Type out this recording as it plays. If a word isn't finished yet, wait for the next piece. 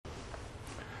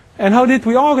And how did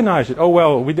we organize it? Oh,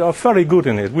 well, we are very good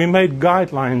in it. We made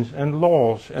guidelines and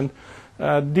laws and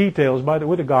details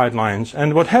with the guidelines.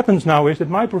 And what happens now is that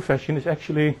my profession is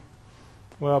actually,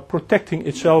 well, protecting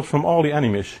itself from all the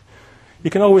enemies.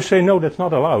 You can always say, no, that's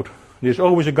not allowed. There's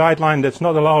always a guideline that's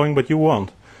not allowing what you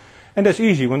want. And that's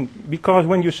easy, because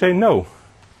when you say no,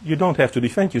 you don't have to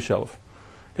defend yourself.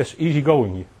 That's easy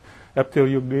going. Up till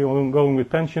you're going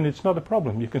with pension, it's not a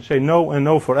problem. You can say no and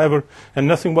no forever, and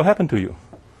nothing will happen to you.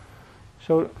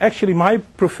 So actually my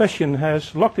profession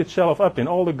has locked itself up in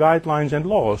all the guidelines and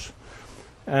laws.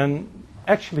 And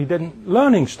actually then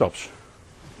learning stops.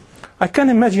 I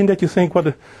can imagine that you think, what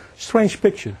a strange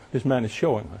picture this man is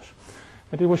showing us.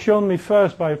 And it was shown me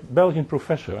first by a Belgian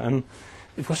professor, and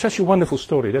it was such a wonderful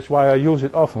story. That's why I use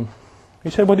it often.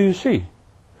 He said, what do you see?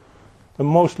 A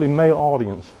mostly male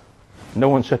audience. No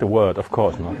one said a word, of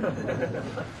course not.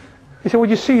 He said, what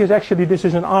you see is actually, this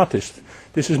is an artist.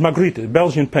 This is Magritte, a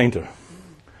Belgian painter.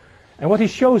 And what he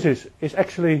shows is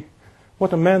actually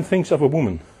what a man thinks of a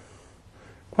woman.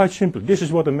 Quite simply, this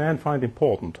is what a man finds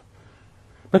important.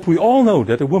 But we all know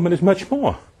that a woman is much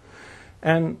more.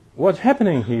 And what's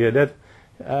happening here,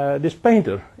 that this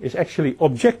painter is actually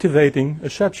objectivating a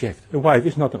subject. A wife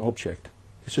is not an object.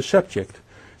 It's a subject.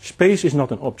 Space is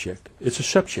not an object. It's a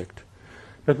subject.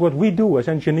 But what we do as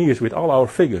engineers with all our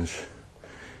figures,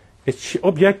 it's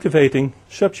objectivating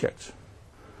subjects.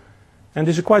 And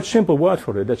there's a quite simple word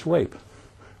for it, that's rape.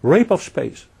 Rape of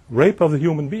space. Rape of the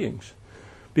human beings.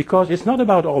 Because it's not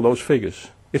about all those figures.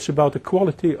 It's about the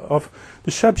quality of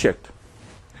the subject.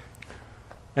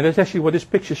 And that's actually what this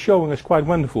picture is showing us, quite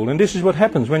wonderful. And this is what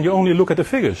happens when you only look at the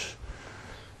figures.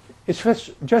 It's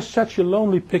just such a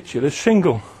lonely picture, a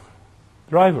single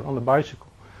driver on a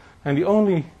bicycle. And the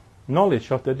only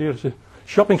knowledge of that there's a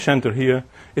shopping center here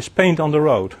is paint on the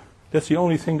road. That's the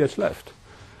only thing that's left.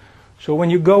 So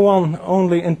when you go on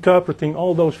only interpreting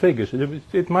all those figures,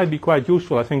 it might be quite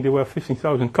useful. I think there were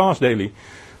 15,000 cars daily.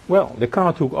 Well, the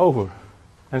car took over,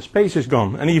 and space is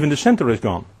gone, and even the center is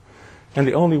gone. And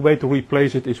the only way to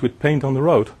replace it is with paint on the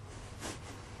road.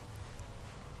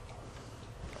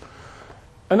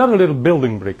 Another little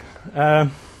building brick.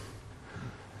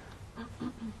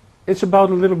 It's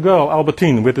about a little girl,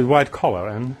 Albertine, with a white collar,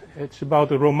 and it's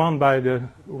about a roman by the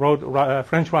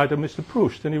French writer Mr.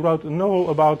 Proust. And he wrote a novel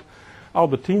about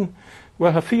Albertine,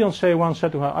 where her fiancé once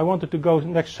said to her, I wanted to go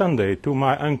next Sunday to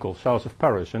my uncle south of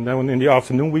Paris, and then in the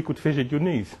afternoon we could visit your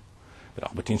niece. But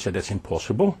Albertine said, that's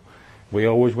impossible. We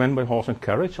always went by horse and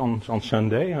carriage on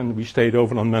Sunday, and we stayed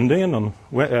over on Monday, and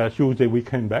on Tuesday we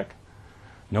came back.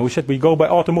 No, he said, we go by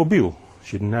automobile.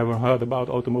 She'd never heard about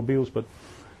automobiles, but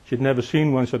she'd never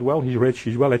seen one. Said, well, he's rich,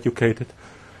 he's well educated.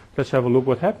 Let's have a look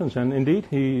what happens. And indeed,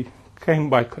 he came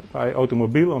by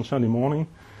automobile on Sunday morning,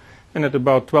 and at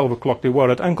about 12 o'clock they were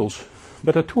at Uncle's.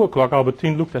 But at 2 o'clock,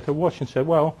 Albertine looked at her watch and said,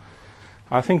 well,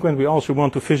 I think when we also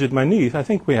want to visit my niece, I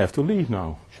think we have to leave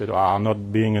now. She said,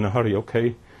 not being in a hurry,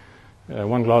 okay.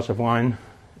 One glass of wine,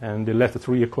 and they left at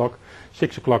 3 o'clock.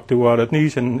 6 o'clock they were at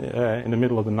Nice, and in the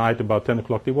middle of the night, about 10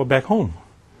 o'clock, they were back home.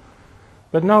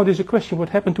 But now there's a question, what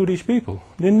happened to these people?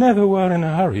 They never were in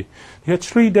a hurry. They had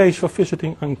 3 days for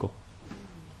visiting uncle.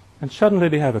 And suddenly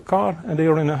they have a car, and they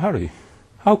are in a hurry.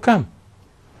 How come?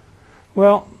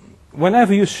 Well,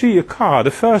 whenever you see a car,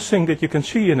 the first thing that you can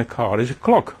see in a car is a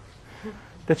clock.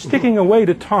 That's ticking away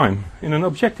the time in an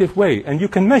objective way, and you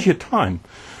can measure time.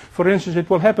 For instance, it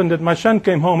will happen that my son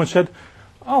came home and said,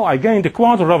 oh, I gained a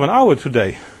quarter of an hour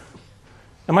today.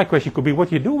 And my question could be, what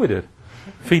do you do with it?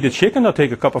 Feed the chicken or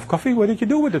take a cup of coffee? What did you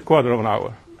do with that quarter of an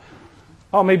hour?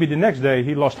 Oh, maybe the next day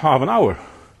he lost half an hour.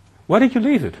 Why did you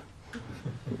leave it?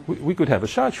 We could have a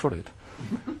search for it.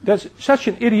 That's such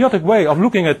an idiotic way of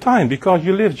looking at time, because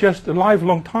you live just a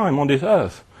lifelong time on this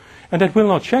earth. And that will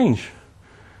not change.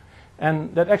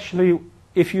 And that actually,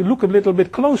 if you look a little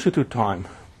bit closer to time,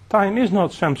 time is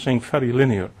not something very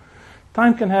linear.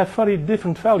 Time can have very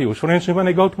different values. For instance, when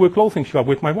I go to a clothing shop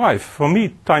with my wife, for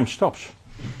me, time stops.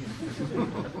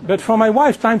 But for my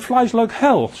wife, time flies like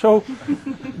hell. So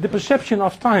the perception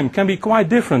of time can be quite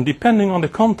different depending on the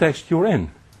context you're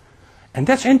in. And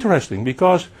that's interesting,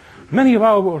 because many of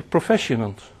our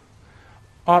professionals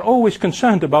are always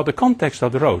concerned about the context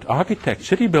of the road. Architects,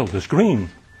 city builders,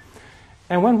 green.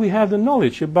 And when we have the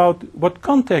knowledge about what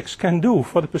context can do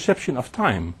for the perception of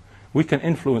time, we can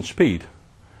influence speed.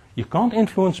 You can't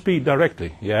influence speed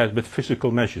directly. Yes, with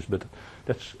physical measures, but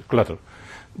that's clutter.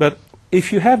 But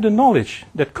if you have the knowledge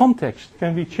that context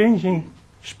can be changing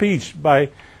speeds by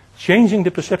changing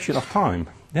the perception of time,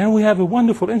 then we have a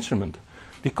wonderful instrument,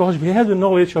 because we have the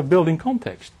knowledge of building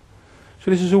context.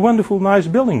 So this is a wonderful, nice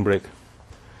building brick.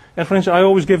 And for instance, I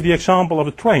always give the example of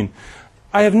a train.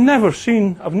 I've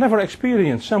never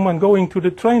experienced someone going to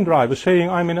the train driver saying,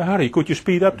 I'm in a hurry, could you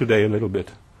speed up today a little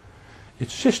bit?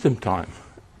 It's system time.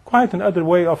 Quite another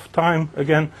way of time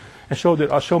again, and so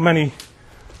there are so many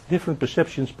different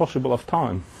perceptions possible of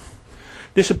time.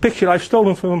 This is a picture I've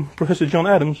stolen from Professor John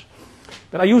Adams,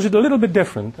 but I use it a little bit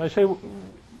different. I say,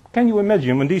 can you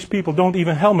imagine when these people don't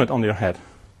even helmet on their head,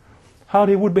 how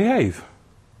they would behave?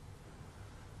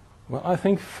 Well, I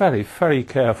think very, very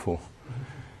careful.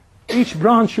 Each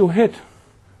branch you hit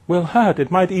will hurt,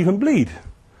 it might even bleed.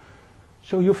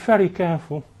 So you're very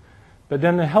careful. But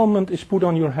then a helmet is put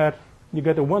on your head, you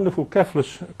get a wonderful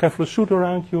Kevlar suit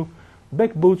around you,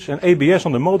 big boots and ABS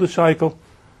on the motorcycle,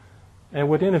 and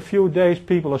within a few days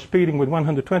people are speeding with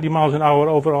 120 miles an hour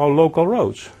over our local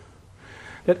roads.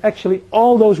 That actually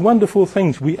all those wonderful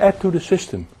things we add to the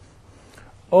system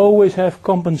always have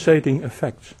compensating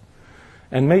effects.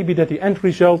 And maybe that the end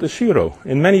result is zero.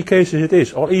 In many cases it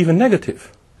is, or even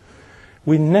negative.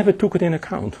 We never took it in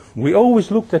account. We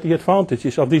always looked at the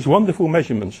advantages of these wonderful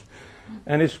measurements.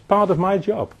 And it's part of my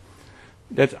job.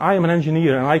 That I am an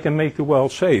engineer and I can make the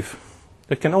world safe.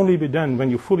 That can only be done when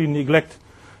you fully neglect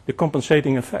the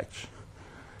compensating effects.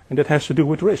 And that has to do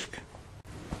with risk.